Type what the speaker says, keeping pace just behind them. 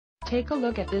take a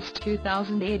look at this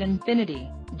 2008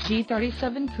 Infiniti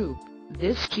G37 Coupe.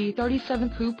 This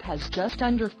G37 Coupe has just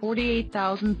under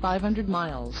 48,500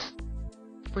 miles.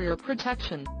 For your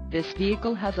protection, this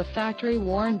vehicle has a factory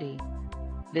warranty.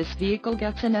 This vehicle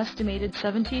gets an estimated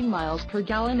 17 miles per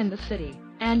gallon in the city,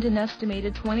 and an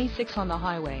estimated 26 on the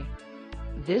highway.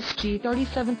 This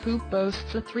G37 Coupe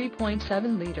boasts a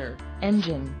 3.7-liter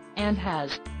engine, and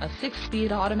has a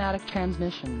 6-speed automatic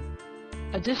transmission.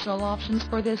 Additional options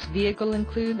for this vehicle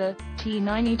include the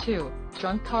T92,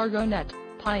 trunk cargo net,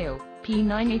 PIO,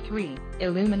 P93,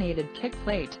 illuminated kick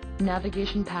plate,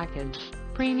 navigation package,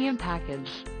 premium package,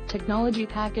 technology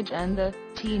package and the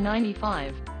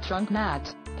T95, trunk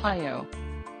mat, PIO.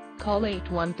 Call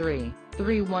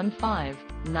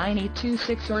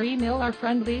 813-315-9826 or email our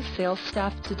friendly sales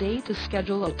staff today to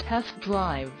schedule a test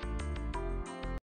drive.